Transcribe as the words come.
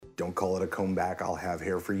Don't call it a comeback. I'll have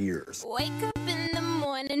hair for years. Wake up in the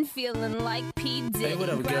morning feeling like P. Diddy. Hey, what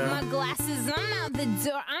up, Grab girl? my glasses, I'm out the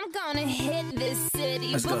door. I'm gonna hit this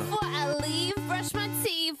city. Let's go. Before I leave, brush my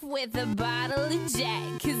teeth with a bottle of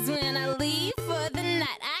Jack. Cause when I leave for the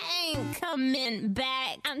night, I ain't coming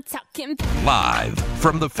back. I'm talking Live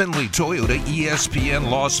from the Findlay Toyota ESPN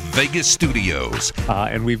Las Vegas studios,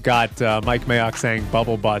 And we've got Mike Mayock saying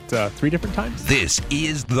bubble butt 3 different times. this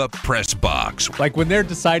is the Press Box. Like when they're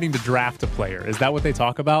deciding to draft a player, is that what they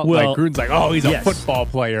talk about? Well, like Gruden's like, oh, he's yes. a football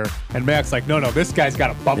player. And Mayock's like, no, this guy's got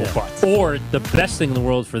a bubble butt. Or the best thing in the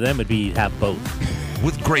world for them would be have both.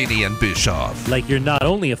 With Grady and Bischoff. Like you're not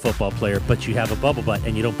only a football player, but you have a bubble butt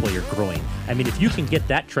and you don't pull your groin. I mean, if you can get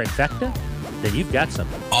that trifecta, then you've got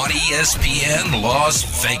something. On ESPN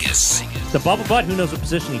Las Vegas. The bubble butt, who knows what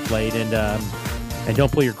position he played, and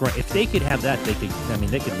don't pull your groin. If they could have that, they could. I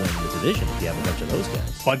mean, they could win the division if you have a bunch of those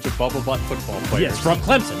guys. Bunch of bubble butt football players. Yes, from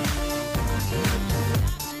Clemson.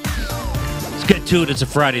 Let's get to it. It's a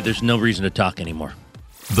Friday. There's no reason to talk anymore.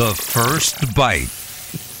 The First Bite.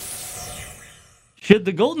 Should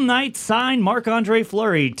the Golden Knights sign Marc-Andre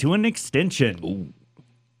Fleury to an extension? Ooh.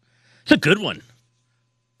 It's a good one.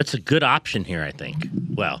 It's a good option here, I think.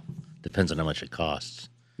 Well, depends on how much it costs.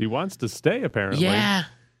 He wants to stay, apparently. Yeah.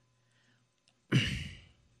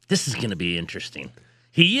 This is going to be interesting.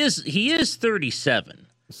 He is 37.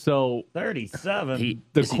 So 37.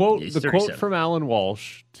 the quote he's the 37. quote from Alan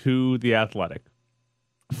Walsh to The Athletic.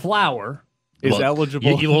 Flower is Well,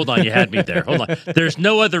 eligible. You hold on, you had me there. Hold on. There's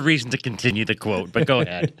no other reason to continue the quote, but go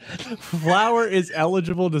ahead. Flower is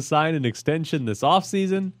eligible to sign an extension this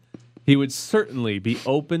offseason. He would certainly be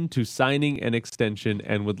open to signing an extension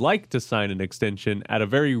and would like to sign an extension at a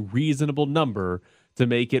very reasonable number to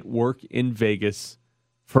make it work in Vegas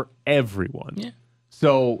for everyone. Yeah.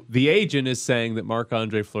 So the agent is saying that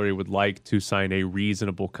Marc-Andre Fleury would like to sign a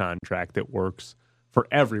reasonable contract that works for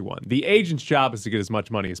everyone. The agent's job is to get as much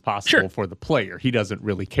money as possible Sure. for the player. He doesn't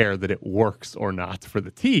really care that it works or not for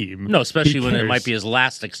the team. No, especially He when it cares- might be his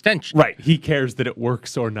last extension. Right. He cares that it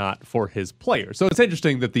works or not for his player. So it's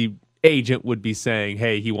interesting that the agent would be saying,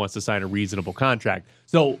 hey, he wants to sign a reasonable contract.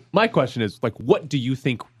 So my question is, like, what do you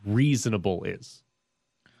think reasonable is?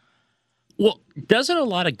 Well, doesn't a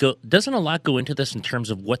lot go into this in terms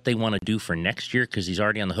of what they want to do for next year? Because he's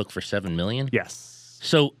already on the hook for $7 million. Yes.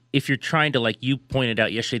 So if you're trying to, like you pointed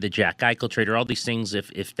out yesterday, the Jack Eichel trade or all these things,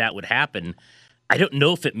 if that would happen, I don't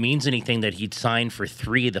know if it means anything that he'd sign for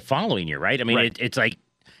 3 the following year, right? I mean, Right. it's like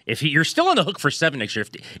you're still on the hook for 7 next year.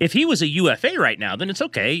 If he was a UFA right now, then it's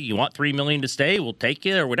okay. You want $3 million to stay, we'll take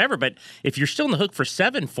it or whatever. But if you're still on the hook for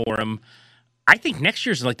 7 for him, I think next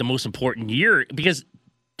year's like the most important year because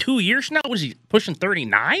 2 years from now, was he pushing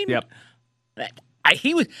 39? Yep.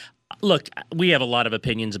 He was. Look, we have a lot of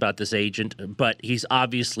opinions about this agent, but he's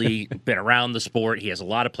obviously been around the sport. He has a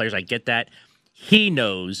lot of players. I get that. He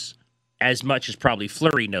knows as much as probably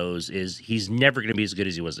Fleury knows is he's never going to be as good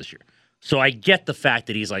as he was this year. So I get the fact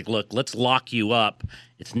that he's like, look, let's lock you up.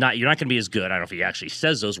 You're not going to be as good. I don't know if he actually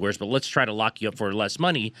says those words, but let's try to lock you up for less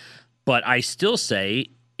money. But I still say,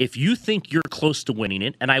 if you think you're close to winning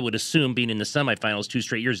it, and I would assume being in the semifinals 2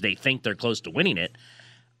 straight years, they think they're close to winning it.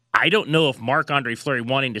 I don't know if Marc-Andre Fleury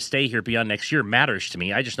wanting to stay here beyond next year matters to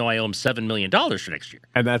me. I just know I owe him $7 million for next year.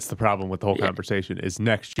 And that's the problem with the whole conversation is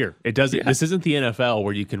next year. It doesn't. This isn't the NFL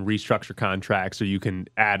where you can restructure contracts or you can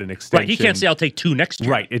add an extension. Right, he can't say I'll take 2 next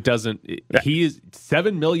year. Right, it doesn't. He is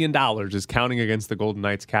 $7 million is counting against the Golden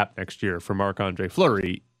Knights cap next year for Marc-Andre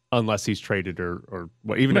Fleury, unless he's traded or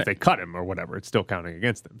well, even if they cut him or whatever, it's still counting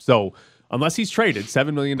against them. So unless he's traded,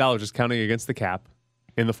 $7 million is counting against the cap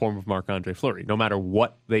in the form of Marc-Andre Fleury, no matter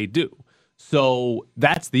what they do. So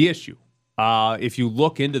that's the issue. If you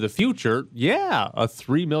look into the future, a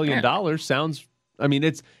 $3 million sounds. I mean,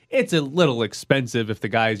 it's a little expensive if the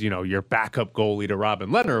guy's your backup goalie to Robin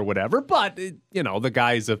Lehner or whatever. But the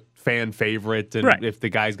guy's a fan favorite, and if the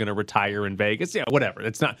guy's going to retire in Vegas, whatever.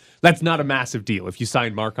 That's not a massive deal if you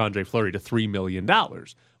sign Marc-Andre Fleury to $3 million.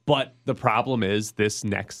 But the problem is this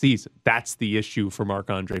next season. That's the issue for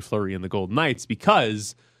Marc-Andre Fleury and the Golden Knights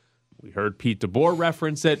because we heard Pete DeBoer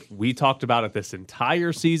reference it. We talked about it this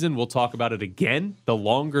entire season. We'll talk about it again. The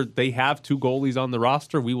longer they have 2 goalies on the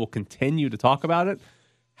roster, we will continue to talk about it.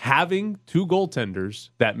 Having 2 goaltenders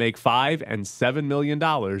that make $5 and $7 million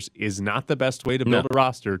is not the best way to build a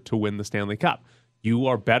roster to win the Stanley Cup. You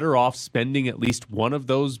are better off spending at least one of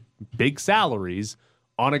those big salaries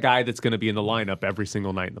on a guy that's going to be in the lineup every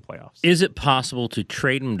single night in the playoffs. Is it possible to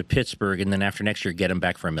trade him to Pittsburgh and then after next year get him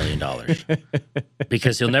back for $1 million?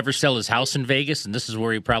 Because he'll never sell his house in Vegas, and this is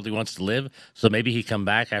where he probably wants to live. So maybe he come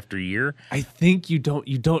back after a year. I think you don't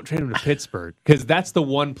trade him to Pittsburgh because that's the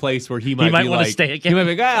one place where he might want to stay again. He might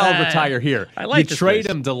be like, I'll retire here. I like you this trade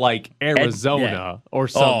place. him to like Arizona or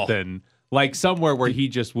something. Like somewhere where he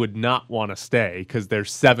just would not want to stay because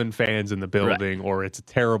there's 7 fans in the building, or it's a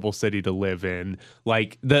terrible city to live in.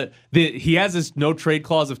 Like he has this no trade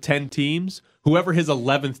clause of 10 teams. Whoever his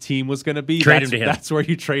 11th team was going to be, Trade him to him. That's where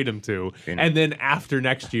you trade him to. And then after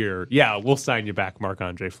next year, we'll sign you back,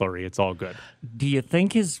 Marc-Andre Fleury. It's all good. Do you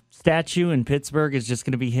think his statue in Pittsburgh is just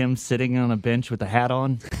going to be him sitting on a bench with a hat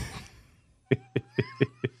on?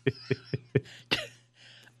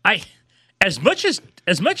 As much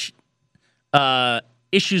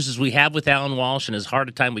issues as we have with Alan Walsh and as hard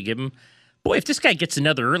a time we give him, boy, if this guy gets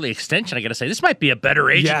another early extension, I got to say, this might be a better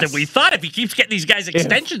agent than we thought if he keeps getting these guys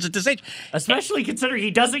extensions at this age. Especially considering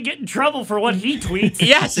he doesn't get in trouble for what he tweets.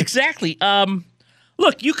 Yes, exactly.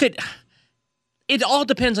 Look, it all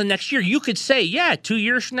depends on next year. You could say, 2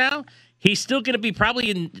 years from now, he's still going to be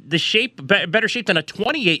probably in the better shape than a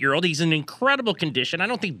 28-year-old. He's in incredible condition. I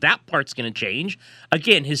don't think that part's going to change.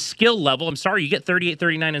 Again, his skill level, I'm sorry, you get 38,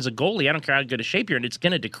 39 as a goalie. I don't care how good a shape you're in. It's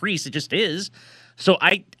going to decrease. It just is. So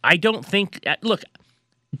I don't think – look,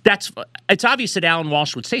 it's obvious that Alan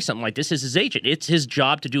Walsh would say something like this as his agent. It's his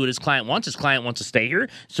job to do what his client wants. His client wants to stay here.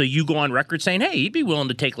 So you go on record saying, hey, he'd be willing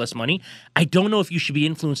to take less money. I don't know if you should be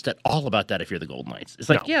influenced at all about that if you're the Golden Knights. It's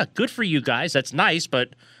like, good for you guys. That's nice, but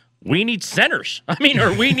 – we need centers.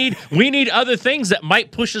 Or we need other things that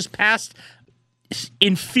might push us past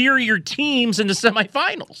inferior teams in the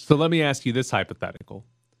semifinals. So let me ask you this hypothetical.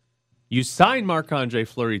 You sign Marc-Andre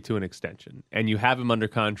Fleury to an extension, and you have him under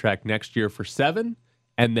contract next year for 7,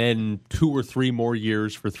 and then 2 or 3 more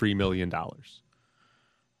years for $3 million.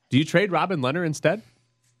 Do you trade Robin Lehner instead?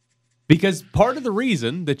 Because part of the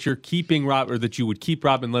reason that you're keeping that you would keep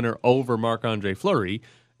Robin Lehner over Marc-Andre Fleury,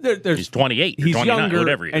 he's 28. He's 29, younger,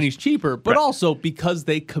 whatever he is. and he's cheaper, but also because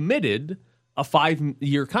they committed a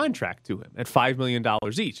 5-year contract to him at $5 million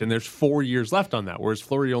each, and there's 4 years left on that, whereas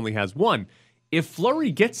Fleury only has 1. If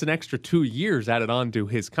Fleury gets an extra 2 years added onto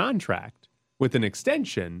his contract with an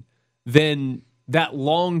extension, then that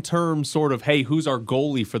long-term sort of, hey, who's our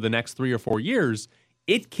goalie for the next 3 or 4 years,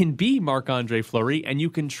 it can be Marc-Andre Fleury, and you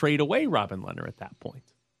can trade away Robin Lehner at that point.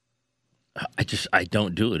 I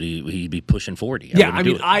don't do it. He'd be pushing 40.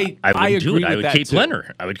 I agree with that I would keep too.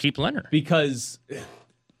 Lehner. I would keep Lehner. Because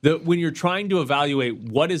when you're trying to evaluate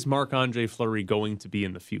what is Marc-Andre Fleury going to be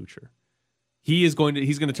in the future, he's going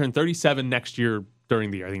to turn 37 next year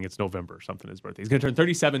during the year. I think it's November or something, his birthday. He's going to turn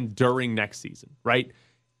 37 during next season, right?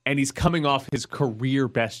 And he's coming off his career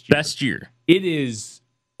best year. Best year. It is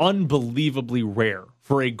unbelievably rare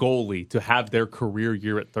for a goalie to have their career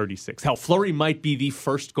year at 36. Hell, Fleury might be the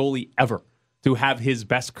first goalie ever to have his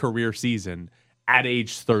best career season at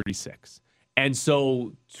age 36. And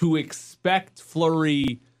so to expect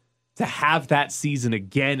Fleury to have that season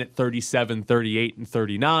again at 37, 38, and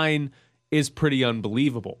 39 is pretty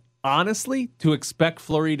unbelievable. Honestly, to expect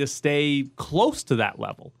Fleury to stay close to that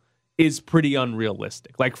level is pretty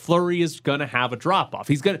unrealistic. Like, Fleury is going to have a drop-off.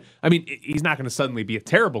 He's not going to suddenly be a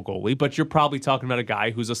terrible goalie, but you're probably talking about a guy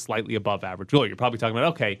who's a slightly above average goalie. You're probably talking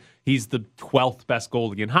about, okay, he's the 12th best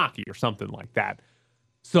goalie in hockey or something like that.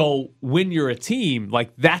 So when you're a team,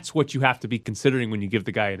 like, that's what you have to be considering when you give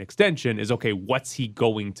the guy an extension is, okay, what's he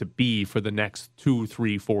going to be for the next 2,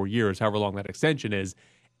 3, 4 years, however long that extension is.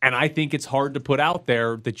 And I think it's hard to put out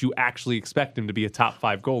there that you actually expect him to be a top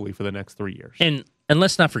 5 goalie for the next 3 years. And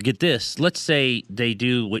let's not forget this. Let's say they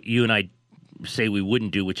do what you and I say we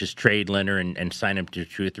wouldn't do, which is trade Lehner and sign him to a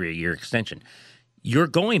 2 or 3 year extension. You're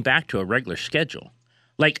going back to a regular schedule.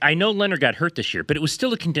 Like, I know Lehner got hurt this year, but it was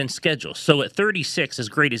still a condensed schedule. So at 36, as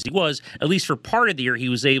great as he was, at least for part of the year, he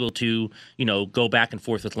was able to, go back and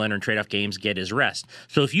forth with Lehner and trade off games, get his rest.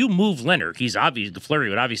 So if you move Lehner, Fleury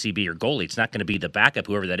would obviously be your goalie. It's not going to be the backup,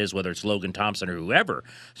 whoever that is, whether it's Logan Thompson or whoever.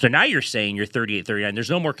 So now you're saying you're 38, 39.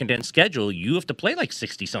 There's no more condensed schedule. You have to play like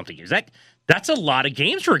 60-something years. That's a lot of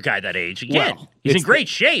games for a guy that age. Again, he's in great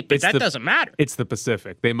shape, but that doesn't matter. It's the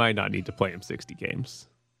Pacific. They might not need to play him 60 games.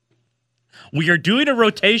 We are doing a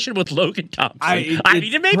rotation with Logan Thompson. Maybe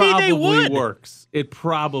they would. It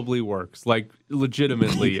probably works. Like,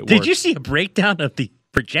 legitimately, it works. Did you see a breakdown of the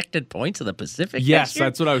projected points of the Pacific? Yes,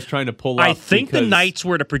 that's what I was trying to pull up. I think the Knights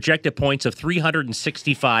were at a projected points of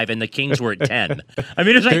 365, and the Kings were at 10.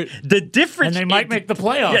 It's like the difference. And they might make the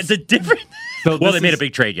playoffs. Yeah, the difference. They made a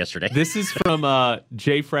big trade yesterday. This is from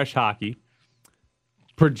Jay Fresh Hockey.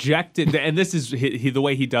 projected, and this is the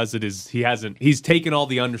way he does it is he's taken all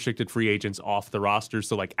the unrestricted free agents off the roster.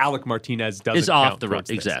 So like Alec Martinez doesn't Is off count the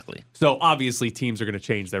towards roster. this. Exactly. So obviously teams are going to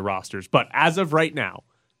change their rosters. But as of right now,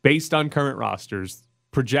 based on current rosters,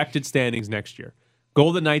 projected standings next year,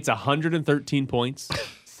 Golden Knights 113 points.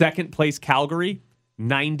 Second place Calgary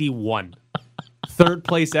 91. Third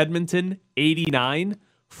place Edmonton 89.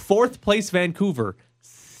 Fourth place Vancouver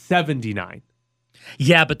 79.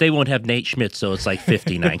 Yeah, but they won't have Nate Schmidt, so it's like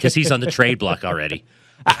 59 because he's on the trade block already.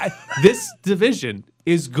 This division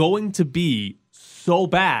is going to be so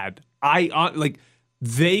bad.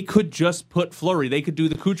 They could just put Fleury. They could do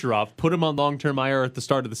the Kucherov, put him on long-term IR at the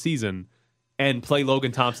start of the season, and play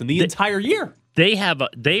Logan Thompson the entire year. They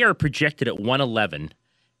are projected at 111,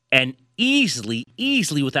 and easily,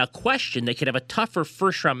 without question, they could have a tougher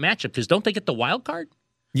first-round matchup because don't they get the wild card?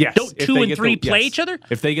 Yes. Don't if 2 they and get 3 the- play yes. each other?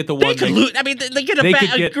 If they get the They one, could lose. I mean, they get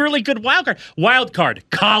a really good wild card. Wild card,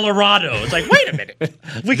 Colorado. It's like, wait a minute.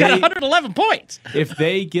 We got 111 points. if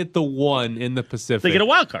they get the one in the Pacific, They get a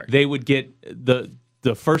wild card. They would get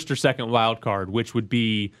the first or second wild card, which would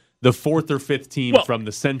be the fourth or fifth team from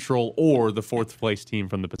the Central or the fourth place team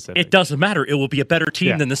from the Pacific. It doesn't matter. It will be a better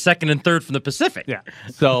team than the second and third from the Pacific. Yeah.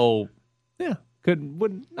 So,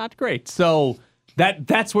 not great. So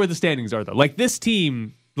that's where the standings are, though. Like this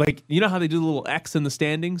team, like you know how they do the little X in the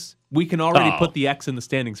standings? We can already put the X in the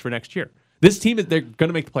standings for next year. This team, they're going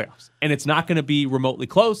to make the playoffs, and it's not going to be remotely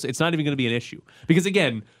close. It's not even going to be an issue because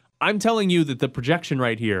again, I'm telling you that the projection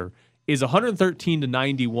right here is 113 to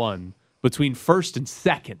 91 between first and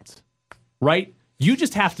second. Right? You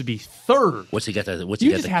just have to be third. What's he got?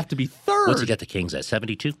 You just have to be third. What's he got the Kings at?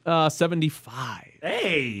 72? 75.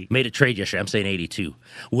 Hey. Made a trade yesterday. I'm saying 82.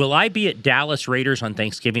 Will I be at Dallas Raiders on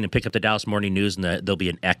Thanksgiving and pick up the Dallas Morning News and there'll be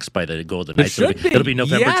an X by the Golden Knights? It'll be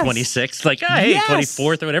November 26th. Like, oh, hey,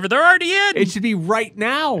 24th or whatever. They're already in. It should be right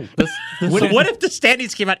now. So what if the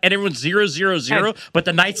standings came out and everyone's 0-0-0, but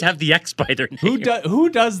the Knights have the X by their name? Who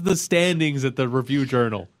does the standings at the Review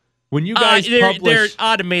Journal? When you guys they're publish,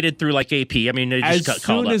 automated through like AP. I mean, they just as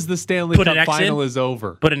called soon up. as the Stanley Put Cup an X final in? is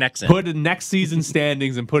over, Put an X in. Put a next season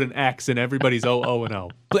standings and put an X, and everybody's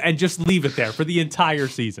 0-0-0, and just leave it there for the entire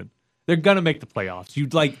season. They're gonna make the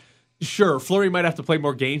playoffs. Sure, Fleury might have to play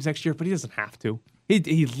more games next year, but he doesn't have to.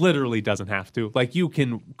 He literally doesn't have to. Like you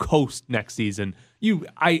can coast next season.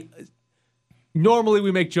 Normally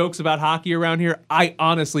we make jokes about hockey around here. I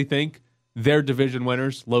honestly think they're division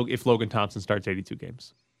winners if Logan Thompson starts 82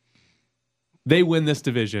 games. They win this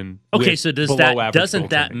division. Okay, so doesn't that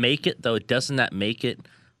goaltending. make it though? Doesn't that make it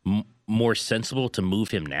more sensible to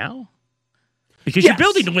move him now? Because you're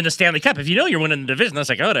building to win the Stanley Cup. If you know you're winning the division, that's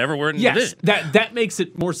like, oh, whatever, we're in the division. That makes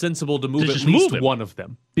it more sensible to move at just least move him. one of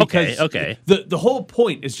them. Because Okay. the whole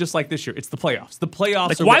point is just like this year. It's the playoffs. The playoffs.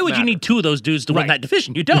 Like, are why what would you matter. need two of those dudes to win that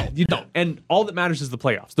division? You don't. You don't. And all that matters is the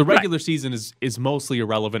playoffs. The regular season is mostly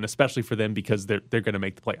irrelevant, especially for them because they're going to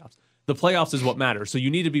make the playoffs. The playoffs is what matters. So you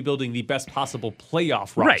need to be building the best possible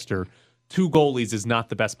playoff roster. Two goalies is not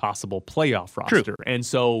the best possible playoff roster. True. And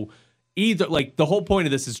so either the whole point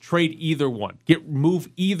of this is trade either one. Move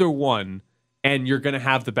either one and you're going to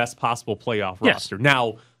have the best possible playoff roster.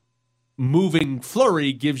 Now, moving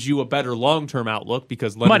Fleury gives you a better long-term outlook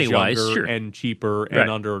because Leonard's younger and cheaper and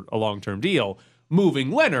under a long-term deal. Moving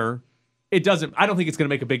Leonard, I don't think it's going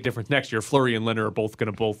to make a big difference next year. Fleury and Leonard are both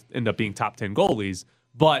going to end up being top 10 goalies,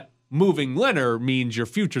 but moving Leonard means your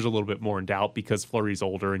future's a little bit more in doubt because Fleury's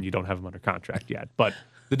older and you don't have him under contract yet. But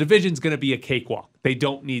the division's going to be a cakewalk. They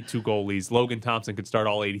don't need two goalies. Logan Thompson could start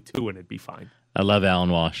all 82 and it'd be fine. I love Alan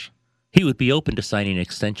Walsh. He would be open to signing an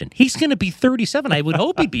extension. He's going to be 37. I would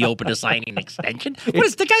hope he'd be open to signing an extension.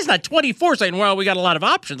 The guy's not 24 saying, well, we got a lot of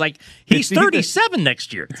options. Like, he's 37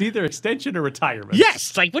 next year. It's either extension or retirement.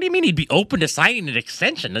 Yes. Like, what do you mean he'd be open to signing an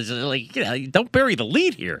extension? It's like, don't bury the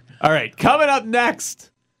lead here. All right, coming up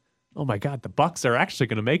next. Oh, my God, the Bucks are actually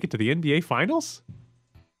going to make it to the NBA Finals?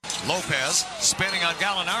 Lopez spinning on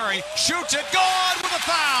Gallinari, shoots it, gone with a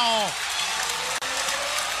foul.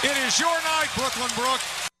 It is your night, Brooklyn Brook.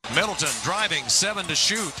 Middleton driving, 7 to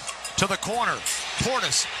shoot, to the corner.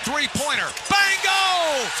 Portis, three-pointer,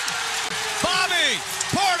 bango! Bobby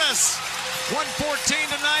Portis, 114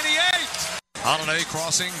 to 98. Holiday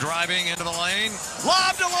crossing, driving into the lane.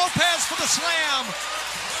 Lob to Lopez for the slam.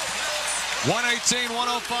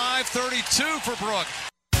 118-105, 32 for Brook.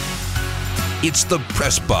 It's the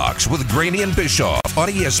Press Box with Graney and Bischoff on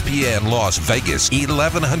ESPN Las Vegas,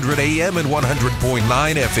 1100 AM and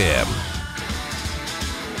 100.9 FM.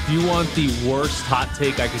 Do you want the worst hot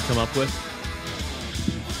take I could come up with?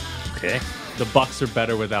 Okay. The Bucks are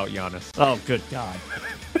better without Giannis. Oh, good God.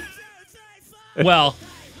 Well,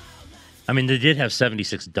 I mean, they did have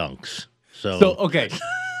 76 dunks. So okay.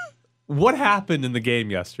 What happened in the game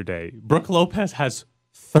yesterday? Brook Lopez has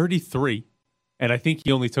 33, and I think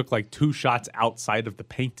he only took like 2 shots outside of the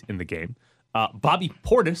paint in the game. Bobby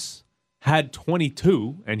Portis had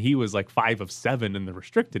 22, and he was like 5 of 7 in the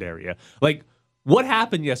restricted area. Like, what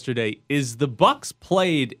happened yesterday is the Bucks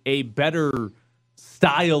played a better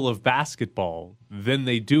style of basketball than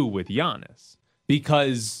they do with Giannis,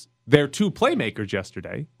 because their 2 playmakers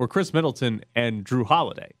yesterday were Chris Middleton and Drew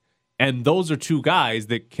Holiday. And those are 2 guys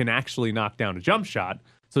that can actually knock down a jump shot.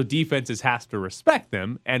 So defenses has to respect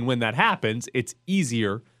them. And when that happens, it's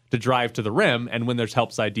easier to drive to the rim. And when there's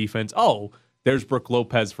help side defense, there's Brook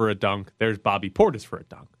Lopez for a dunk. There's Bobby Portis for a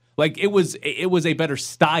dunk. Like, it was a better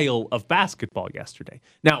style of basketball yesterday.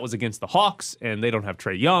 Now, it was against the Hawks, and they don't have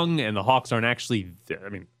Trae Young, and the Hawks aren't actually, I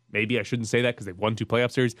mean, maybe I shouldn't say that because they've won 2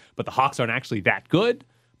 playoff series, but the Hawks aren't actually that good.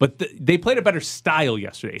 But they played a better style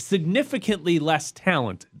yesterday, significantly less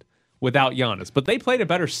talented without Giannis. But they played a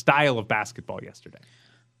better style of basketball yesterday.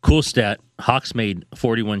 Cool stat. Hawks made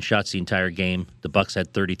 41 shots the entire game. The Bucks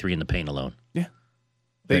had 33 in the paint alone. Yeah.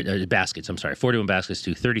 Baskets, I'm sorry. 41 baskets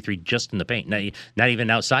to 33 just in the paint. Not even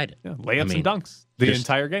outside it. Yeah, layups and dunks the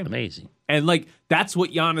entire game. Amazing. And, like, that's what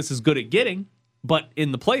Giannis is good at getting. But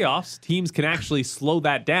in the playoffs, teams can actually slow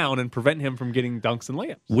that down and prevent him from getting dunks and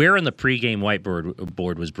layups. Where on the pregame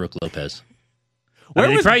whiteboard was Brook Lopez? Where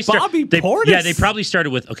was Bobby Portis? Yeah, they probably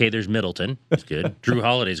started with, okay, there's Middleton. That's good. Drew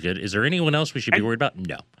Holiday's good. Is there anyone else we should be worried about?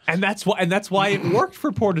 No. And that's why it worked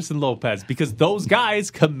for Portis and Lopez, because those guys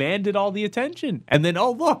commanded all the attention. And then,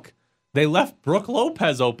 look, they left Brook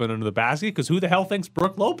Lopez open under the basket, because who the hell thinks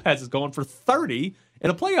Brook Lopez is going for 30 in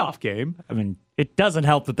a playoff game? I mean, it doesn't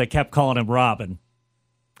help that they kept calling him Robin.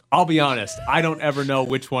 I'll be honest. I don't ever know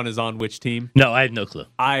which one is on which team. No, I have no clue.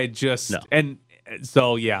 No. And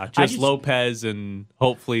so, yeah, just Lopez, and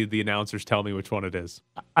hopefully the announcers tell me which one it is.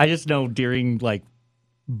 I just know during, like,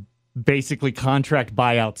 basically contract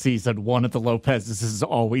buyout season, one of the Lopez's is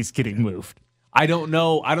always getting moved. I don't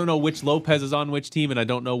know which Lopez is on which team, and I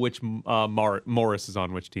don't know which Morris is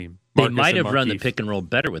on which team. They might have run the pick and roll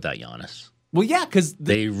better without Giannis. Well, yeah, because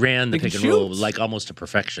they ran the pick and roll like almost to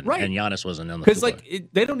perfection, right? And Giannis wasn't on the floor. Because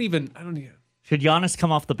they don't even. Should Giannis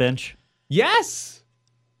come off the bench? Yes,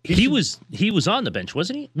 he was on the bench,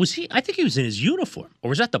 wasn't he? Was he? I think he was in his uniform, or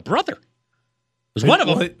was that the brother? It was one of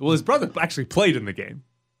them. Well, his brother actually played in the game.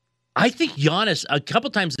 I think Giannis. A couple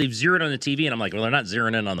times they've zeroed on the TV, and I'm like, well, they're not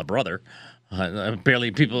zeroing in on the brother.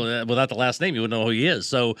 Barely people without the last name, you wouldn't know who he is.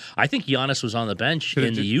 So I think Giannis was on the bench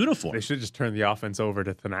in the uniform. They should just turn the offense over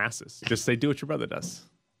to Thanasis. Just say, do what your brother does.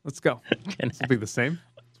 Let's go. It'll be the same.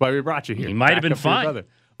 That's why we brought you here. He might have been fine. But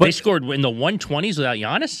they scored in the 120s without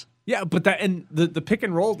Giannis. Yeah, but that and the pick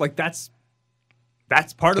and roll, like that's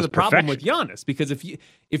part of the problem with Giannis, because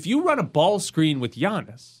if you run a ball screen with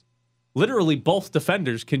Giannis, literally both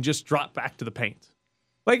defenders can just drop back to the paint.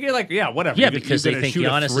 Like, you're like, yeah, whatever. Yeah, because they think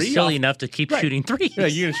Giannis is silly enough to keep shooting threes. Yeah,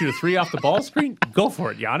 you're going to shoot a 3 off the ball screen? Go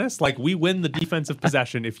for it, Giannis. Like, we win the defensive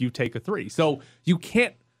possession if you take a 3. So you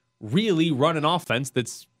can't really run an offense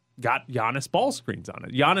that's got Giannis ball screens on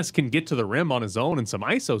it. Giannis can get to the rim on his own in some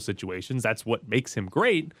ISO situations. That's what makes him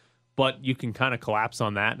great. But you can kind of collapse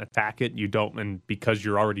on that and attack it. You don't, and because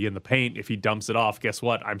you're already in the paint, if he dumps it off, guess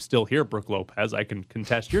what? I'm still here, Brook Lopez. I can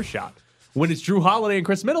contest your shot. When it's Drew Holiday and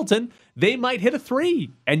Chris Middleton, they might hit a 3,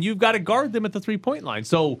 and you've got to guard them at the 3-point line.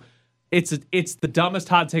 So it's the dumbest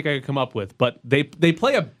hot take I could come up with, but they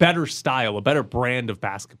play a better style, a better brand of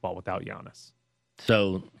basketball without Giannis.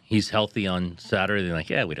 So he's healthy on Saturday. They're like,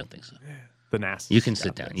 yeah, we don't think so. The nasty. You can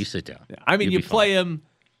sit down. You sit down. Yeah. I mean, you play him.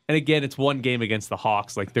 And again, it's one game against the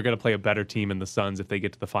Hawks. Like, they're going to play a better team in the Suns if they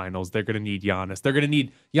get to the finals. They're going to need Giannis. They're going to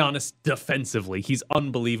need Giannis defensively. He's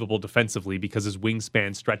unbelievable defensively because his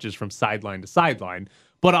wingspan stretches from sideline to sideline.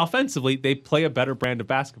 But offensively, they play a better brand of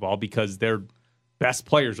basketball because their best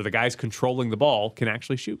players, or the guys controlling the ball, can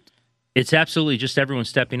actually shoot. It's absolutely just everyone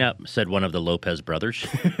stepping up, said one of the Lopez brothers.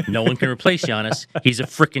 No one can replace Giannis. He's a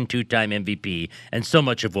freaking 2-time MVP, and so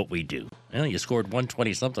much of what we do. Well, you scored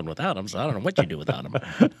 120-something without him, so I don't know what you do without him.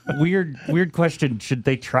 Weird question. Should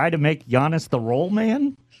they try to make Giannis the roll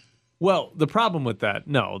man? Well, the problem with that,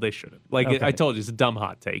 no, they shouldn't. Like, okay. I told you, it's a dumb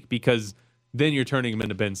hot take, because then you're turning him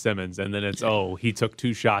into Ben Simmons, and then it's, he took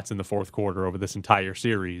 2 shots in the fourth quarter over this entire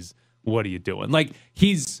series. What are you doing? Like,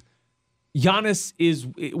 Giannis is,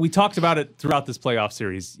 we talked about it throughout this playoff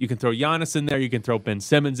series. You can throw Giannis in there. You can throw Ben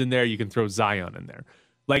Simmons in there. You can throw Zion in there.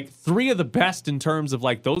 Like, 3 of the best in terms of,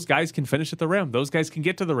 like, those guys can finish at the rim. Those guys can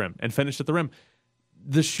get to the rim and finish at the rim.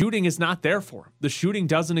 The shooting is not there for him. The shooting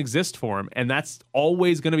doesn't exist for him, and that's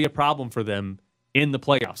always going to be a problem for them in the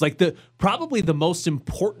playoffs. Like probably the most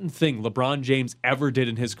important thing LeBron James ever did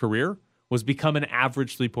in his career was become an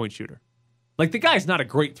average 3-point shooter. Like, the guy's not a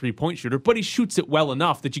great 3-point shooter, but he shoots it well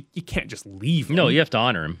enough that you can't just leave him. No, you have to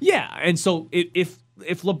honor him. Yeah, and so if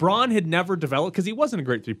LeBron had never developed, because he wasn't a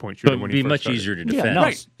great 3-point shooter when he first much started. easier to defend. Yeah, no,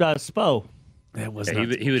 Right. Spo. That was Yeah,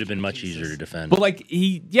 not he would have been much easier to defend. But like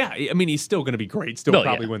he's still going to be great. Still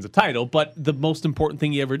probably wins a title. But the most important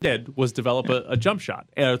thing he ever did was develop a jump shot,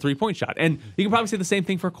 a 3-point shot. And you can probably say the same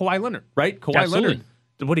thing for Kawhi Leonard, right? Kawhi Leonard,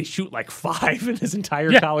 what did he shoot, like 5 in his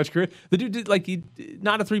entire college career? The dude did he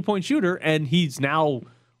not a 3-point shooter, and he's now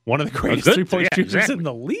one of the greatest 3-point shooters in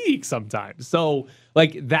the league sometimes. So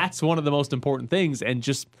like that's one of the most important things, and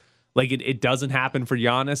just like it doesn't happen for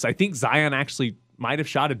Giannis. I think Zion actually might have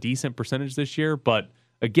shot a decent percentage this year, but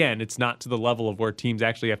again, it's not to the level of where teams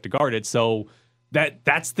actually have to guard it. So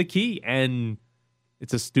that's the key. And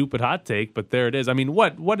it's a stupid hot take, but there it is. I mean,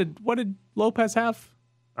 what did Lopez have?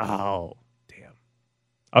 Oh, damn.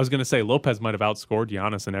 I was going to say Lopez might have outscored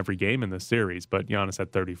Giannis in every game in this series, but Giannis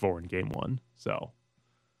had 34 in game 1. So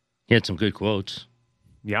He had some good quotes.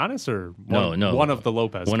 Giannis or No. one of the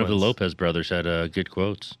Lopez One of the twins? Lopez brothers had good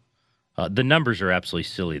quotes. The numbers are absolutely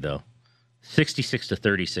silly, though. 66 to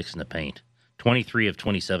 36 in the paint, 23 of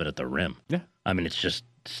 27 at the rim. Yeah. I mean, it's just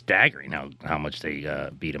staggering how much they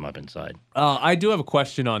beat him up inside. I do have a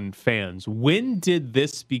question on fans. When did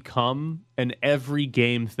this become an every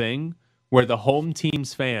game thing where the home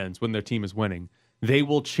team's fans, when their team is winning, they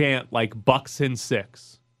will chant like Bucks in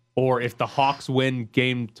 6? Or if the Hawks win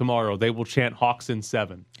game tomorrow, they will chant Hawks in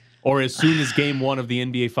 7. Or as soon as game 1 of the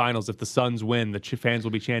NBA Finals, if the Suns win, the fans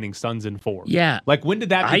will be chanting Suns in 4. Yeah. Like, when did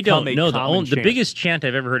that become I don't a know. common The chant? biggest chant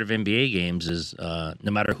I've ever heard of NBA games is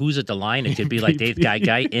no matter who's at the line, it could be like Dave Guy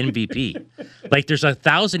MVP. Like there's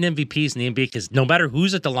 1,000 MVPs in the NBA because no matter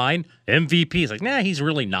who's at the line, MVP is like, nah, he's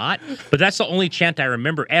really not. But that's the only chant I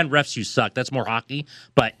remember. And refs, you suck. That's more hockey.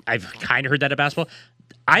 But I've kind of heard that at basketball.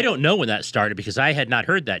 I don't know when that started because I had not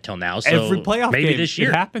heard that till now. So every playoff maybe game, this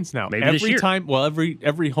year it happens now. Maybe every this year. time, well, every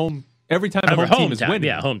time the home team is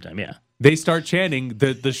winning, home time, yeah. they start chanting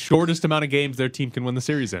the shortest amount of games their team can win the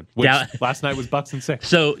series in, which last night was Bucks in 6.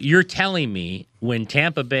 So you're telling me when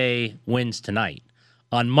Tampa Bay wins tonight,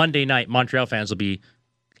 on Monday night, Montreal fans will be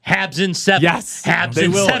Habs in 7. Yes, Habs they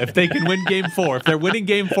in will 7. if they can win Game 4. If they're winning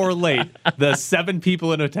Game 4 late, the 7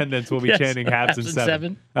 people in attendance will be chanting Habs in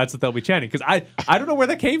 7. That's what they'll be chanting. Because I don't know where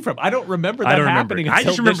that came from. I don't remember that happening. I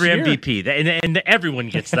just until remember this MVP, and everyone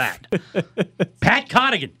gets that. Pat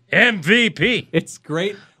Connaughton, MVP. It's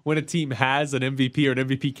great when a team has an MVP or an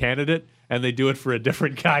MVP candidate, and they do it for a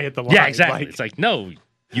different guy at the line. Yeah, exactly. It's like, no,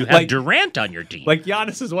 you have Durant on your team. Like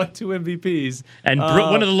Giannis has won 2 MVPs. And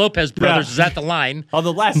one of the Lopez brothers is at the line.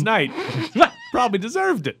 Although last night, probably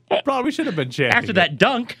deserved it. Probably should have been chanting. After that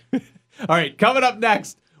dunk. All right, coming up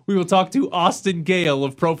next, we will talk to Austin Gale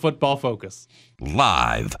of Pro Football Focus.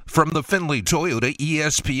 Live from the Findlay Toyota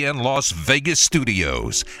ESPN Las Vegas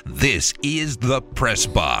studios, this is The Press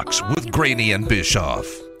Box with Graney and Bischoff.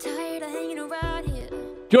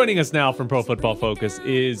 Joining us now from Pro Football Focus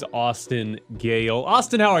is Austin Gale.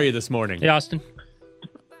 Austin, how are you this morning? Hey, Austin.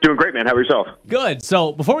 Doing great, man. How about yourself? Good.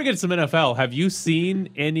 So before we get to some NFL, have you seen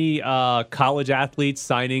any college athletes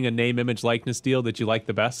signing a name, image, likeness deal that you like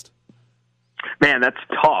the best? Man, that's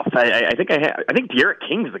tough. I think I think Derek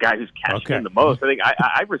King's the guy who's cashing in the most. I think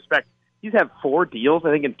I respect. He's had 4 deals.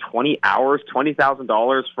 I think in 20 hours,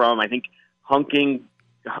 $20,000 from I think hunking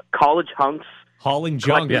college hunks. Hauling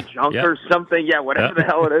junk, or something. Yeah, whatever the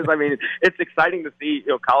hell it is. I mean, it's exciting to see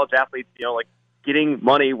college athletes like getting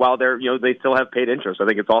money while they're they still have paid interest. I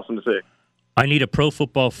think it's awesome to see. I need a Pro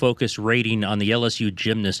Football Focus rating on the LSU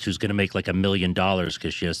gymnast who's going to make like $1 million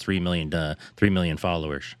because she has 3 million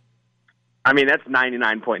followers. I mean, that's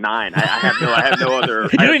 99.9. I have no other.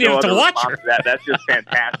 You don't even have to watch her. That's just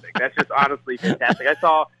fantastic. That's just honestly fantastic. I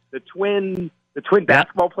saw the twin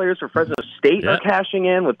basketball players for Fresno State are cashing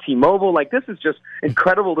in with T-Mobile. Like, this is just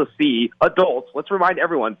incredible to see adults. Let's remind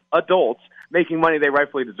everyone, adults making money they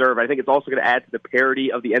rightfully deserve. I think it's also going to add to the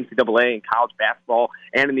parity of the NCAA in college basketball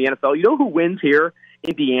and in the NFL. You know who wins here?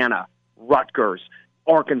 Indiana, Rutgers,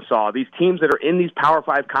 Arkansas, these teams that are in these Power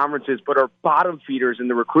 5 conferences but are bottom feeders in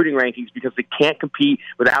the recruiting rankings because they can't compete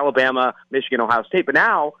with Alabama, Michigan, Ohio State. But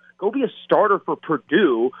now, go be a starter for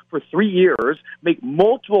Purdue for 3 years, make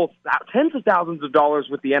multiple tens of thousands of dollars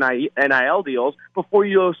with the NIL deals before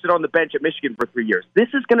you go sit on the bench at Michigan for 3 years. This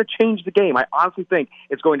is going to change the game. I honestly think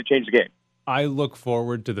it's going to change the game. I look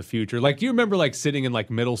forward to the future. Like, do you remember like sitting in like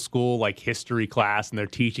middle school, like history class, and they're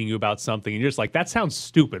teaching you about something, and you're just like, that sounds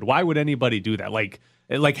stupid. Why would anybody do that? Like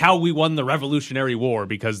how we won the Revolutionary War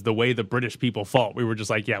because the way the British people fought, we were just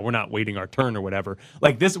like, yeah, we're not waiting our turn or whatever.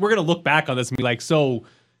 Like this, we're gonna look back on this and be like, so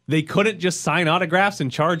they couldn't just sign autographs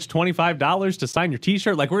and charge $25 to sign your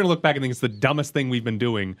T-shirt. Like we're gonna look back and think it's the dumbest thing we've been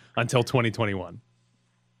doing until 2021.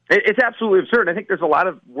 It's absolutely absurd. I think there's a lot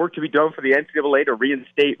of work to be done for the NCAA to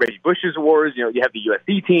reinstate Reggie Bush's awards. You know, you have the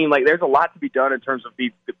USC team. Like, there's a lot to be done in terms of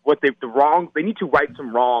the wrongs. They need to right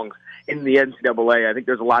some wrongs in the NCAA. I think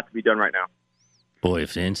there's a lot to be done right now. Boy,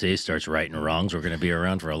 if the NCAA starts righting wrongs, we're going to be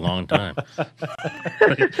around for a long time.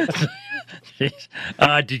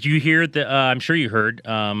 Did you hear the? I'm sure you heard.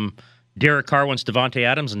 Derek Carr wants Davante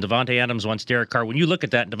Adams, and Davante Adams wants Derek Carr. When you look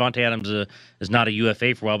at that, Davante Adams is not a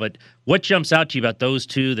UFA for a while, but what jumps out to you about those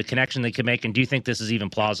two, the connection they can make, and do you think this is even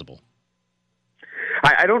plausible?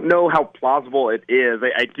 I don't know how plausible it is.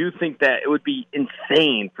 I do think that it would be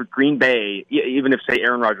insane for Green Bay, even if, say,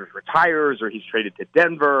 Aaron Rodgers retires or he's traded to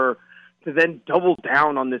Denver, to then double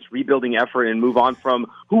down on this rebuilding effort and move on from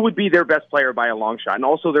who would be their best player by a long shot, and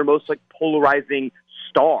also their most polarizing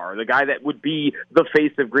star, the guy that would be the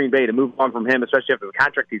face of Green Bay. To move on from him, especially after the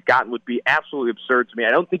contract he's gotten, would be absolutely absurd to me. I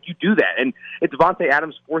don't think you do that. And if Davante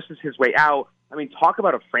Adams forces his way out, I mean, talk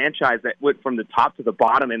about a franchise that went from the top to the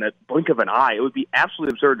bottom in a blink of an eye. It would be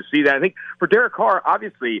absolutely absurd to see that. I think for Derek Carr,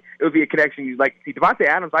 obviously, it would be a connection you'd like to see. Davante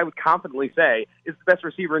Adams, I would confidently say, is the best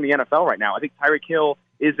receiver in the NFL right now. I think Tyreek Hill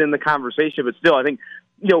is in the conversation, but still, I think,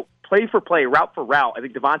 play for play, route for route, I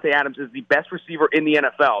think Davante Adams is the best receiver in the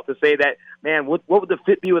NFL. To say that, man, what would the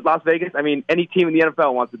fit be with Las Vegas? I mean, any team in the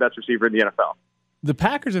NFL wants the best receiver in the NFL. The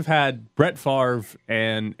Packers have had Brett Favre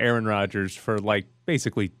and Aaron Rodgers for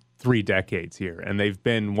basically 3 decades here, and they've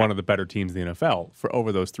been one of the better teams in the NFL for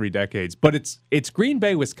over those 3 decades. But it's Green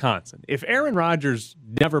Bay, Wisconsin. If Aaron Rodgers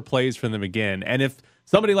never plays for them again, and if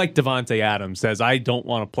somebody like Davante Adams says, I don't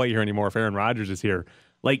want to play here anymore if Aaron Rodgers is here,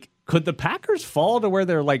 could the Packers fall to where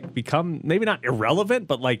they're become maybe not irrelevant,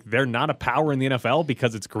 but they're not a power in the NFL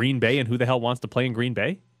because it's Green Bay, and who the hell wants to play in Green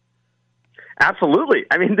Bay? Absolutely.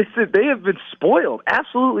 I mean, they have been spoiled,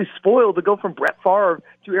 absolutely spoiled, to go from Brett Favre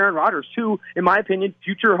to Aaron Rodgers, two, in my opinion,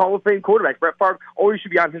 future Hall of Fame quarterbacks. Brett Favre always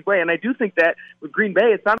should be on his way, and I do think that with Green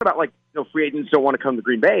Bay, it's not about free agents don't want to come to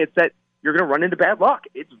Green Bay. It's that you're going to run into bad luck.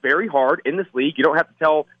 It's very hard in this league. You don't have to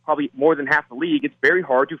tell probably more than half the league. It's very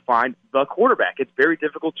hard to find the quarterback. It's very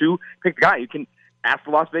difficult to pick the guy. You can ask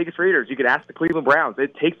the Las Vegas Raiders. You can ask the Cleveland Browns.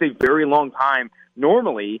 It takes a very long time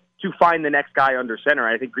normally to find the next guy under center.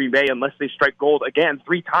 I think Green Bay, unless they strike gold again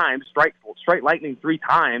 3 times, strike lightning 3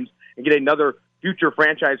 times, and get another future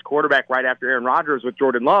franchise quarterback right after Aaron Rodgers with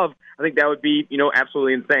Jordan Love, I think that would be,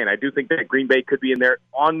 absolutely insane. I do think that Green Bay could be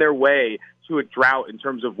on their way to a drought in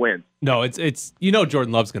terms of wins. No, it's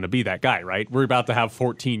Jordan Love's going to be that guy, right? We're about to have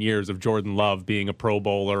 14 years of Jordan Love being a Pro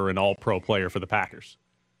Bowler and all-pro player for the Packers.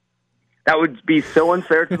 That would be so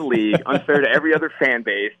unfair to the league, unfair to every other fan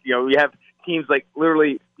base. We have teams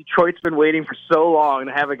literally Detroit's been waiting for so long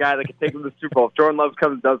to have a guy that can take them to the Super Bowl. If Jordan Love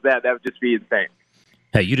comes and does that, that would just be insane.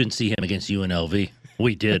 Hey, you didn't see him against UNLV.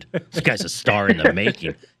 We did. This guy's a star in the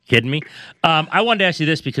making. Kidding me? I wanted to ask you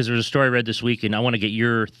this because there was a story I read this week, and I want to get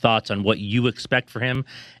your thoughts on what you expect for him.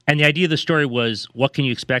 And the idea of the story was, what can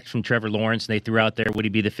you expect from Trevor Lawrence? And they threw out there, would he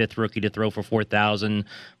be the 5th rookie to throw for 4,000?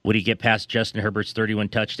 Would he get past Justin Herbert's 31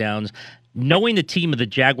 touchdowns? Knowing the team of the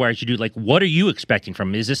Jaguars, what are you expecting from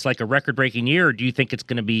him? Is this a record-breaking year, or do you think it's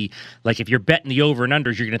going to be if you're betting the over and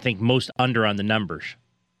unders, you're going to think most under on the numbers?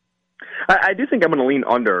 I do think I'm going to lean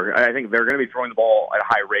under. I think they're going to be throwing the ball at a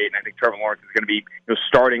high rate, and I think Trevor Lawrence is going to be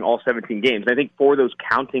starting all 17 games. And I think for those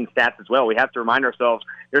counting stats as well, we have to remind ourselves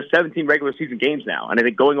there's 17 regular season games now, and I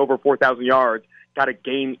think going over 4,000 yards got a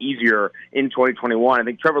game easier in 2021. I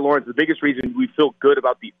think Trevor Lawrence, the biggest reason we feel good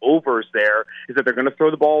about the overs there is that they're going to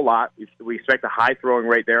throw the ball a lot. We expect a high throwing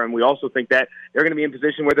rate there, and we also think that they're going to be in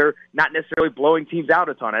position where they're not necessarily blowing teams out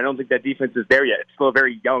a ton. I don't think that defense is there yet. It's still a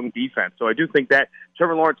very young defense. So I do think that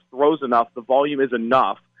Trevor Lawrence throws enough. The volume is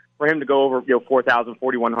enough for him to go over 4,000,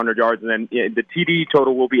 4,100 yards, and then the TD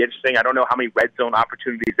total will be interesting. I don't know how many red zone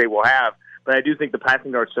opportunities they will have, but I do think the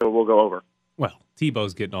passing yards total will go over. Well,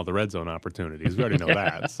 Tebow's getting all the red zone opportunities. We already know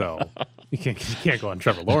that. So you can't go on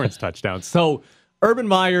Trevor Lawrence touchdowns. So Urban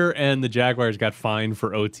Meyer and the Jaguars got fined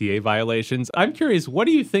for OTA violations. I'm curious, what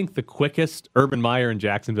do you think the quickest Urban Meyer and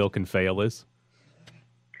Jacksonville can fail is?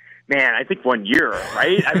 Man, I think 1 year,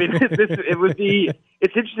 right? I mean, it would be.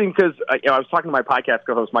 It's interesting because I was talking to my podcast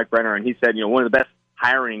co-host Mike Brenner, and he said one of the best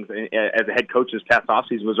hirings as a head coach this past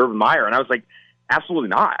offseason was Urban Meyer, and I was like, absolutely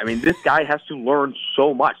not. I mean, this guy has to learn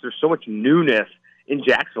so much. There's so much newness in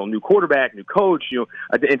Jacksonville. New quarterback, new coach,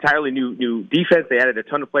 an entirely new defense. They added a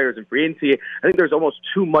ton of players in free agency. I think there's almost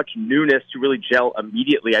too much newness to really gel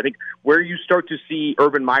immediately. I think where you start to see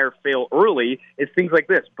Urban Meyer fail early is things like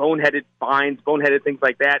this, boneheaded fines, boneheaded things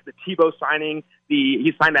like that. The Tebow signing,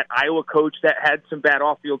 he signed that Iowa coach that had some bad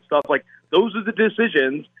off-field stuff. Like, those are the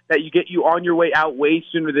decisions that you get you on your way out way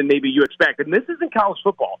sooner than maybe you expect. And this isn't college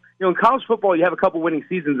football. In college football, you have a couple winning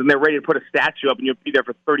seasons and they're ready to put a statue up and you'll be there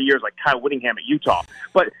for 30 years like Kyle Whittingham at Utah.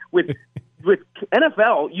 But with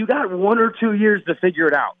NFL, you got 1 or 2 years to figure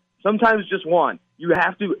it out. Sometimes just one. You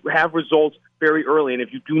have to have results very early. And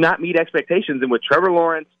if you do not meet expectations, and with Trevor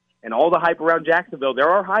Lawrence and all the hype around Jacksonville, there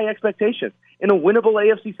are high expectations. In a winnable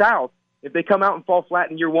AFC South, if they come out and fall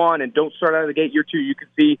flat in year one and don't start out of the gate year two, you can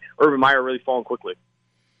see Urban Meyer really falling quickly.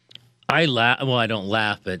 I don't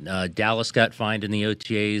laugh, but Dallas got fined in the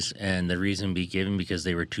OTAs, and the reason be given because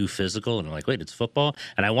they were too physical. And I'm like, wait, it's football?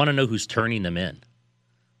 And I want to know who's turning them in.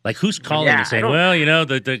 Like, who's calling and saying, well,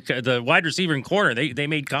 the wide receiver and corner, they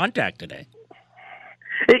made contact today.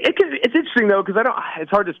 It's interesting though, because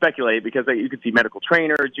it's hard to speculate because you could see medical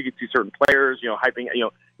trainers, you could see certain players, hyping.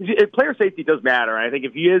 Player safety does matter. I think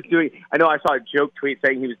if he is doing, I know I saw a joke tweet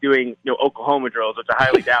saying he was doing Oklahoma drills, which I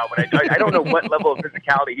highly doubt. But I don't know what level of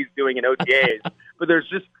physicality he's doing in OTAs. But there's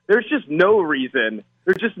just no reason.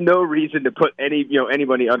 There's just no reason to put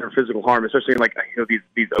anybody under physical harm, especially in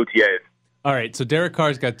these OTAs. All right, so Derek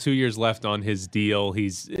Carr's got 2 years left on his deal.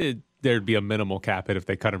 There'd be a minimal cap hit if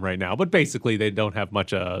they cut him right now, but basically they don't have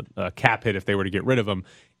much a cap hit if they were to get rid of him.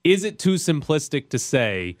 Is it too simplistic to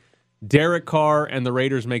say Derek Carr and the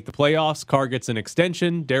Raiders make the playoffs, Carr gets an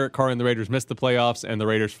extension, Derek Carr and the Raiders miss the playoffs, and the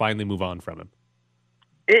Raiders finally move on from him?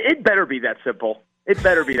 It better be that simple. It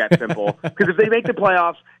better be that simple. Because if they make the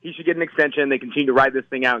playoffs, he should get an extension. They continue to ride this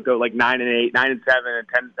thing out and go like 9-8, 9-7, and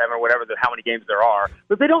 10-7, or whatever, how many games there are.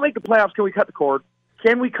 But if they don't make the playoffs, can we cut the cord?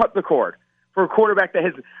 Can we cut the cord for a quarterback that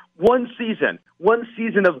has one season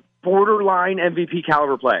of borderline MVP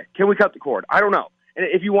caliber play? Can we cut the cord? I don't know. And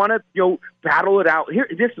if you want to battle it out,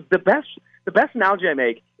 the best analogy I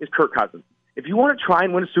make is Kirk Cousins. If you want to try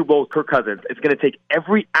and win a Super Bowl with Kirk Cousins, it's going to take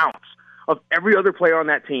every ounce of every other player on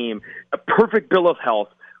that team, a perfect bill of health,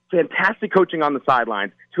 fantastic coaching on the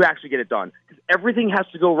sidelines to actually get it done. Because everything has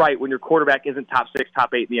to go right when your quarterback isn't top 6,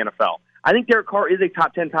 top 8 in the NFL. I think Derek Carr is a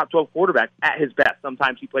top 10, top 12 quarterback at his best.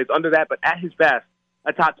 Sometimes he plays under that, but at his best,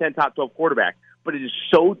 a top 10, top 12 quarterback. But it is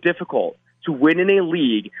so difficult to win in a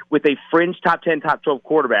league with a fringe top 10, top 12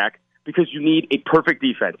 quarterback because you need a perfect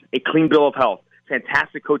defense, a clean bill of health,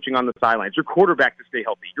 fantastic coaching on the sidelines, your quarterback to stay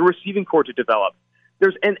healthy, your receiving core to develop.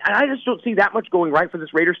 And I just don't see that much going right for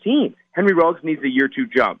this Raiders team. Henry Ruggs needs a year 2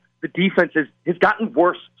 jump. The defense has gotten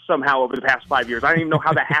worse somehow over the past 5 years. I don't even know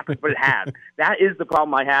how that happened, but it has. That is the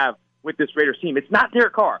problem I have with this Raiders team. It's not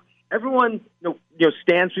Derek Carr. Everyone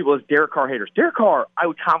stands people as Derek Carr haters. Derek Carr, I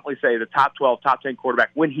would confidently say, the top 12, top 10 quarterback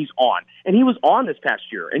when he's on. And he was on this past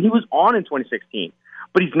year, and he was on in 2016.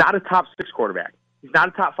 But he's not a top 6 quarterback. He's not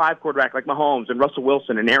a top 5 quarterback like Mahomes and Russell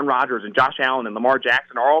Wilson and Aaron Rodgers and Josh Allen and Lamar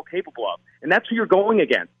Jackson are all capable of. And that's who you're going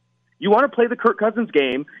against. You want to play the Kirk Cousins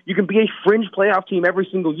game, you can be a fringe playoff team every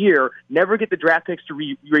single year, never get the draft picks to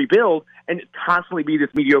rebuild, and constantly be this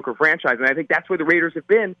mediocre franchise. And I think that's where the Raiders have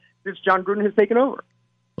been since John Gruden has taken over.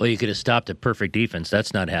 Well, you could have stopped a perfect defense.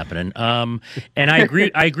 That's not happening. And I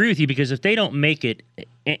agree. I agree with you because if they don't make it,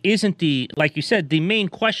 like you said, the main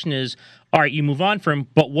question is, all right, you move on from,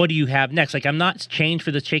 but what do you have next? Like, I'm not change for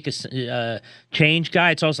the sake of change guy.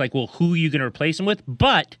 It's always like, well, who are you going to replace him with?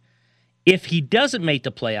 But if he doesn't make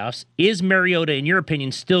the playoffs, is Mariota, in your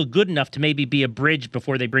opinion, still good enough to maybe be a bridge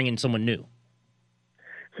before they bring in someone new?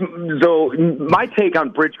 So my take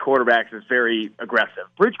on bridge quarterbacks is very aggressive.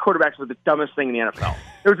 Bridge quarterbacks are the dumbest thing in the NFL.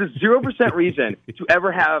 There's a 0% reason to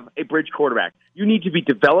ever have a bridge quarterback. You need to be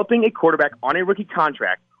developing a quarterback on a rookie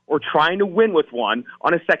contract or trying to win with one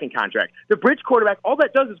on a second contract. The bridge quarterback, all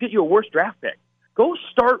that does is get you a worse draft pick. Go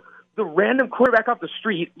start the random quarterback off the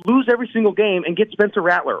street, lose every single game, and get Spencer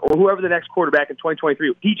Rattler or whoever the next quarterback in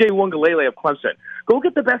 2023, DJ Uiagalelei of Clemson. Go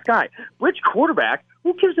get the best guy. Bridge quarterback,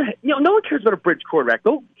 who cares? No one cares about a bridge quarterback.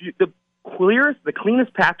 The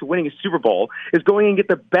cleanest path to winning a Super Bowl is going and get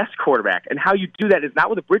the best quarterback. And how you do that is not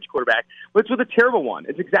with a bridge quarterback, but it's with a terrible one.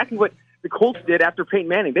 It's exactly what the Colts did after Peyton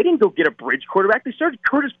Manning. They didn't go get a bridge quarterback. They started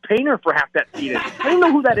Curtis Painter for half that season. I didn't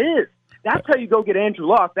know who that is. That's how you go get Andrew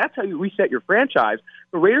Luck. That's how you reset your franchise.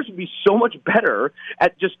 The Raiders would be so much better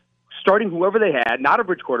at just starting whoever they had, not a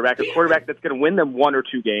bridge quarterback, a quarterback that's going to win them 1 or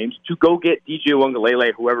 2 games, to go get DJ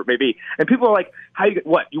Uiagalelei, whoever it may be. And people are like,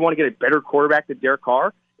 you want to get a better quarterback than Derek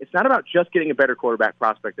Carr? It's not about just getting a better quarterback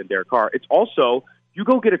prospect than Derek Carr. It's also you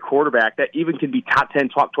go get a quarterback that even can be top 10,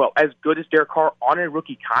 top 12, as good as Derek Carr on a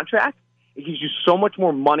rookie contract. It gives you so much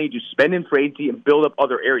more money to spend in free agency and build up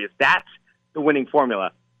other areas. That's the winning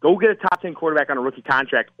formula. Go get a top 10 quarterback on a rookie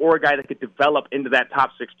contract or a guy that could develop into that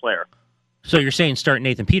top 6 player. So you're saying start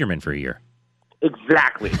Nathan Peterman for a year?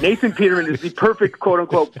 Exactly. Nathan Peterman is the perfect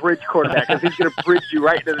quote-unquote bridge quarterback because he's going to bridge you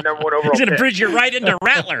right into the number 1 overall He's going to pick. bridge you right into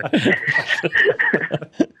Rattler.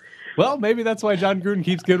 Well, maybe that's why John Gruden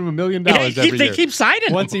keeps giving him $1 million every year. They keep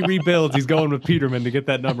signing. Once he rebuilds, he's going with Peterman to get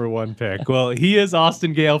that number 1 pick. Well, he is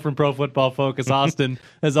Austin Gale from Pro Football Focus. Austin,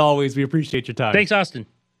 as always, we appreciate your time. Thanks, Austin.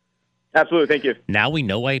 Absolutely. Thank you. Now we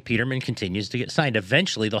know why Peterman continues to get signed.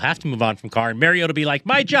 Eventually, they'll have to move on from Carr, and Mariota will be like,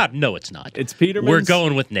 my job. No, it's not. It's Peterman's. We're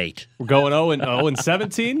going with Nate. We're going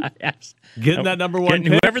 0-17? Yes. Getting that number 1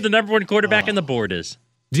 pick? Whoever the number 1 quarterback on the board is.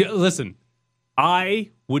 Listen, I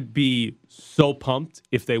would be so pumped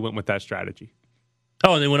if they went with that strategy.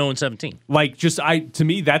 Oh, and they went 0-17. Like, to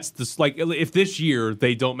me, that's the, like, if this year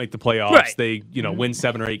they don't make the playoffs, Right. they, win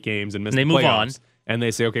 7 or 8 games and miss And they the move playoffs, on. and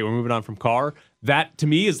they say, okay, we're moving on from Carr, that, to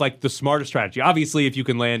me, is, like, the smartest strategy. Obviously, if you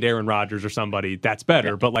can land Aaron Rodgers or somebody, that's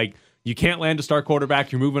better. Yeah. But, like, you can't land a star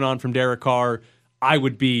quarterback. You're moving on from Derek Carr. I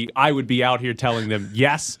would be out here telling them,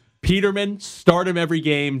 yes, Peterman, start him every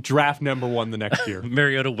game, draft number 1 the next year.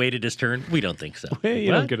 Mariota waited his turn. We don't think so. Hey,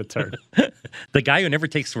 you don't get a turn. The guy who never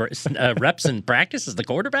takes reps in practice is the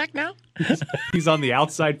quarterback now? He's on the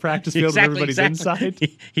outside practice field and everybody's inside.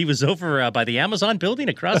 He was over by the Amazon building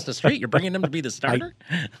across the street. You're bringing him to be the starter?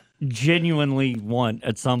 I genuinely want,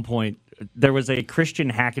 at some point, there was a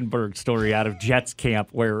Christian Hackenberg story out of Jets camp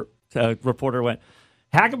where a reporter went,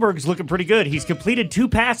 Hackenberg's looking pretty good. He's completed 2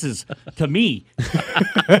 passes to me.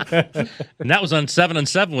 And that was on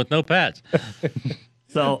 7-7 with no pads.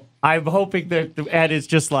 So I'm hoping that Ed is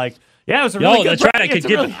just like, yeah, it was a really good that's right. break.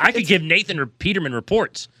 I could give Nathan or Peterman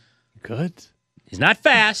reports. Good. He's not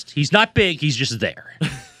fast. He's not big. He's just there.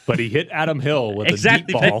 But he hit Adam Hill with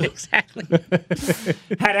exactly, a deep ball. Exactly.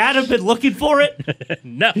 Had Adam been looking for it?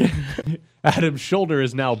 No. Adam's shoulder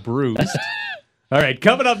is now bruised. All right,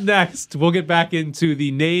 coming up next, we'll get back into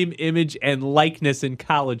the name, image, and likeness in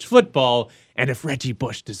college football, and if Reggie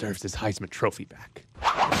Bush deserves his Heisman Trophy back.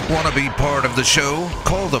 Want to be part of the show?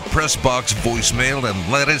 Call the Press Box voicemail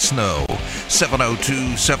and let us know.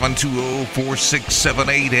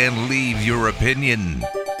 702-720-4678 and leave your opinion.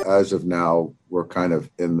 As of now, we're kind of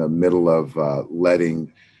in the middle of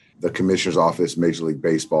letting the commissioner's office, Major League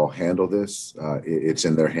Baseball, handle this. It's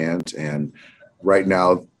in their hands. And right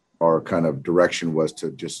now, our kind of direction was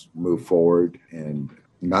to just move forward and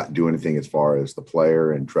not do anything as far as the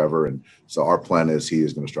player and Trevor. And so our plan is he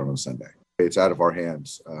is going to start on Sunday. It's out of our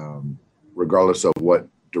hands. Regardless of what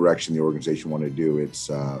direction the organization want to do,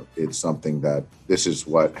 it's something that this is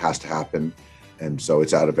what has to happen. And so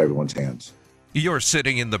it's out of everyone's hands. You're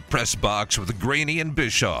sitting in the press box with Graney and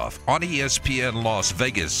Bischoff on ESPN Las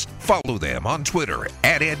Vegas. Follow them on Twitter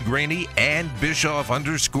at Ed Graney and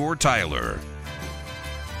Bischoff_Tyler.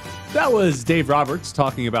 That was Dave Roberts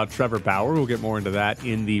talking about Trevor Bauer. We'll get more into that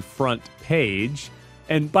in the front page.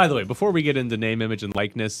 And by the way, before we get into name, image, and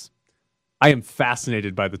likeness, I am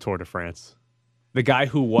fascinated by the Tour de France. The guy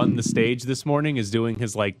who won the stage this morning is doing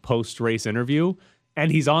his like post-race interview, and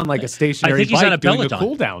he's on like a stationary bike doing a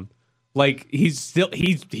cool down. Like he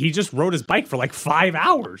just rode his bike for like 5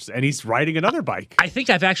 hours, and he's riding another bike. I think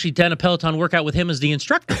I've actually done a Peloton workout with him as the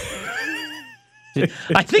instructor.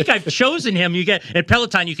 I think I've chosen him. You get at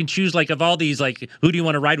Peloton, you can choose like of all these, like who do you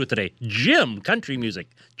want to ride with today? Jim, country music,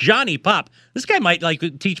 Johnny, pop. This guy might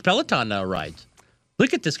like teach Peloton rides.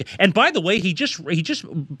 Look at this guy. And by the way, he just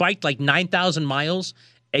biked like 9,000 miles.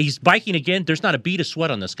 He's biking again. There's not a bead of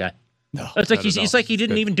sweat on this guy. No, it's like it's like he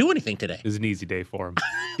didn't even do anything today. It was an easy day for him.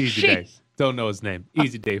 Easy day. Don't know his name.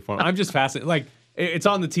 Easy day for him. I'm just fascinated. Like it's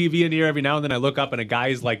on the TV in here every now and then. I look up and a guy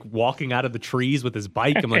is like walking out of the trees with his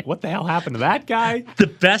bike. I'm like, what the hell happened to that guy? The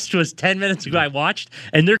best was 10 minutes ago I watched,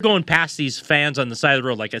 and they're going past these fans on the side of the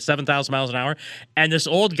road, like at 7,000 miles an hour. And this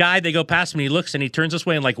old guy, they go past him, and he looks, and he turns this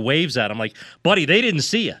way and like waves at him. Like, buddy, they didn't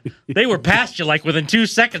see you. They were past you like within 2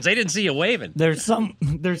 seconds. They didn't see you waving. There's some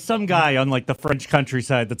guy on like the French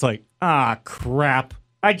countryside that's like, crap.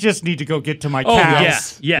 I just need to go get to my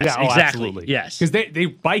cows. Yes, exactly. Absolutely. Yes. Because they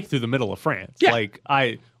bike through the middle of France. Yeah. Like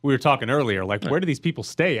we were talking earlier, like where do these people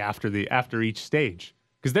stay after each stage?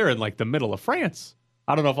 Because they're in like the middle of France.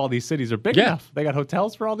 I don't know if all these cities are big enough. They got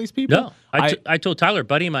hotels for all these people. No. I told Tyler, a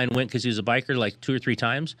buddy of mine went because he was a biker like 2 or 3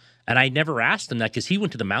 times, and I never asked him that because he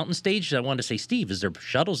went to the mountain stage. I wanted to say, Steve, is there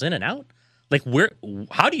shuttles in and out? Like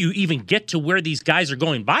how do you even get to where these guys are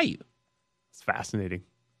going by you? It's fascinating.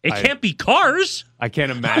 It can't be cars. I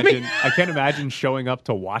can't imagine. I can't imagine showing up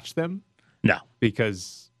to watch them No.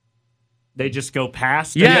 because They just go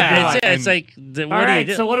past. Yeah, it. it's like, All what do you right,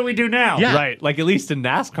 do? so what do we do now? Yeah. right, like at least in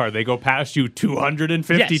NASCAR they go past you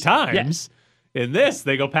 250 Yes, times. yes. In this,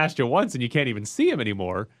 they go past you once and you can't even see them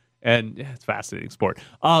anymore. And yeah, it's a fascinating sport.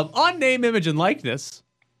 On name, image, and likeness,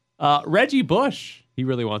 Reggie Bush, he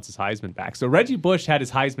really wants his Heisman back. So Reggie Bush had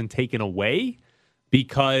his Heisman taken away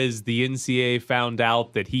because the NCAA found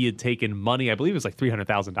out that he had taken money, I believe it was like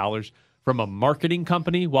 $300,000 from a marketing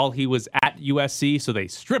company while he was at USC. So they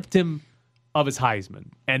stripped him of his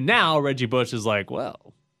Heisman. And now Reggie Bush is like,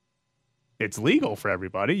 well, it's legal for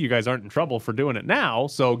everybody. You guys aren't in trouble for doing it now.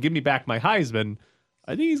 So give me back my Heisman.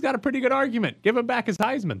 I think he's got a pretty good argument. Give him back his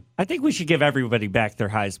Heisman. I think we should give everybody back their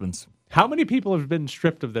Heismans. How many people have been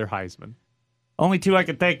stripped of their Heisman? Only two I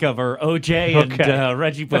can think of are OJ and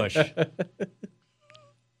Reggie Bush.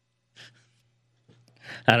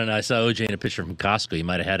 I don't know. I saw OJ in a picture from Costco. He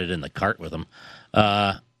might have had it in the cart with him.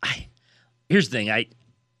 Here's the thing.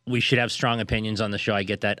 We should have strong opinions on the show. I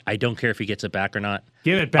get that. I don't care if he gets it back or not.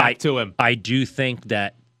 Give it back to him. I do think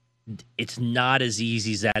that it's not as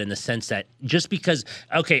easy as that in the sense that just because,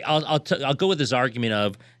 okay, I'll go with this argument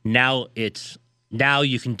of now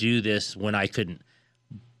you can do this when I couldn't.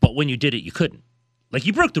 But when you did it, you couldn't. Like,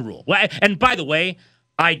 you broke the rule. And by the way,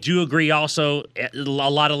 I do agree also, at a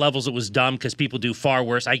lot of levels it was dumb because people do far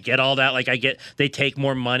worse. I get all that. Like, I get they take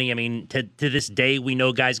more money. I mean, to this day, we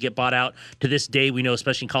know guys get bought out. To this day, we know,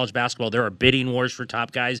 especially in college basketball, there are bidding wars for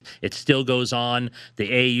top guys. It still goes on. The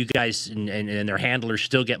AAU guys and their handlers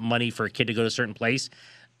still get money for a kid to go to a certain place.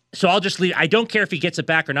 So I'll just leave. I don't care if he gets it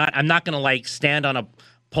back or not. I'm not going to, like, stand on a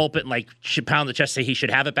pulpit and, like, pound the chest, say he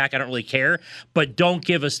should have it back. I don't really care. But don't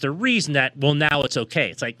give us the reason that, well, now it's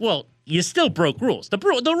okay. It's like, well, you still broke rules. The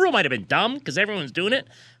rule might have been dumb because everyone's doing it,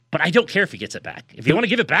 but I don't care if he gets it back. If you want to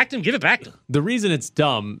give it back to him, give it back to him. The reason it's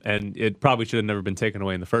dumb, and it probably should have never been taken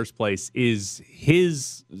away in the first place, is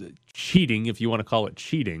his cheating, if you want to call it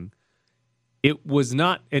cheating. It was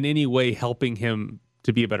not in any way helping him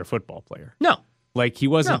to be a better football player. No. Like, he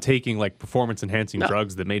wasn't taking, like, performance-enhancing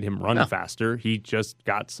drugs that made him run No. faster. He just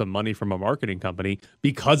got some money from a marketing company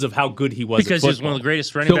because of how good he was at Because football. he's one of the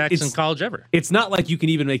greatest running backs in college ever. It's not like you can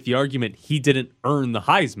even make the argument he didn't earn the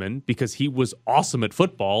Heisman because he was awesome at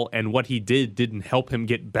football, and what he did didn't help him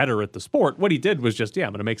get better at the sport. What he did was just, I'm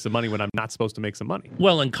going to make some money when I'm not supposed to make some money.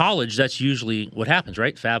 Well, in college, that's usually what happens,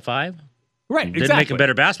 right? Fab Five? Right, Didn't exactly. make them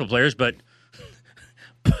better basketball players, but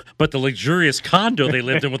the luxurious condo they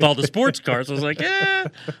lived in with all the sports cars was like,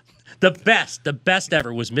 The best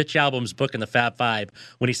ever was Mitch Albom's book in the Fab Five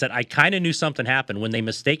when he said, I kind of knew something happened when they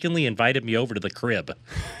mistakenly invited me over to the crib.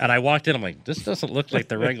 And I walked in, I'm like, this doesn't look like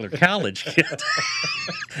the regular college kid.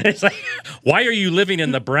 It's like, why are you living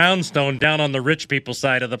in the brownstone down on the rich people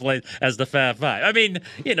side of the place as the Fab Five? I mean,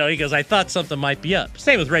 he goes, I thought something might be up.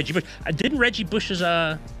 Same with Reggie Bush. Didn't Reggie Bush's,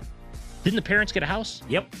 didn't the parents get a house?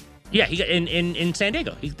 Yep. Yeah, he got in San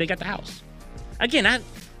Diego. They got the house. Again,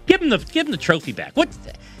 give him the trophy back.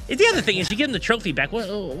 The other thing is, you give him the trophy back. What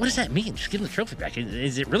does that mean? Just give him the trophy back.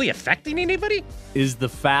 Is it really affecting anybody? Is the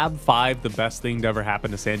Fab Five the best thing to ever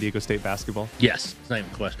happen to San Diego State basketball? Yes. It's not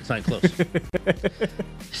even a question. It's not even close.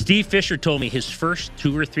 Steve Fisher told me his first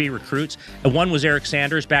 2 or 3 recruits, and one was Eric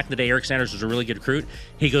Sanders. Back in the day, Eric Sanders was a really good recruit.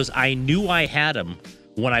 He goes, I knew I had him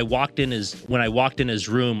when I walked in his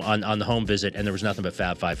room on the home visit, and there was nothing but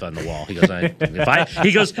Fab Five on the wall. He goes,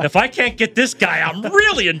 if I can't get this guy, I'm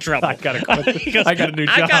really in trouble. I got a new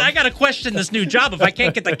job. I got to question this new job if I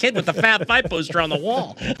can't get the kid with the Fab Five poster on the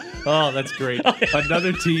wall. Oh, that's great.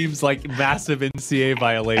 Another team's like massive NCAA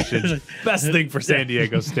violation. Best thing for San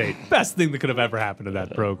Diego State. Best thing that could have ever happened to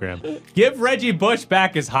that program. Give Reggie Bush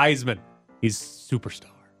back his Heisman. He's superstar.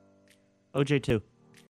 OJ too.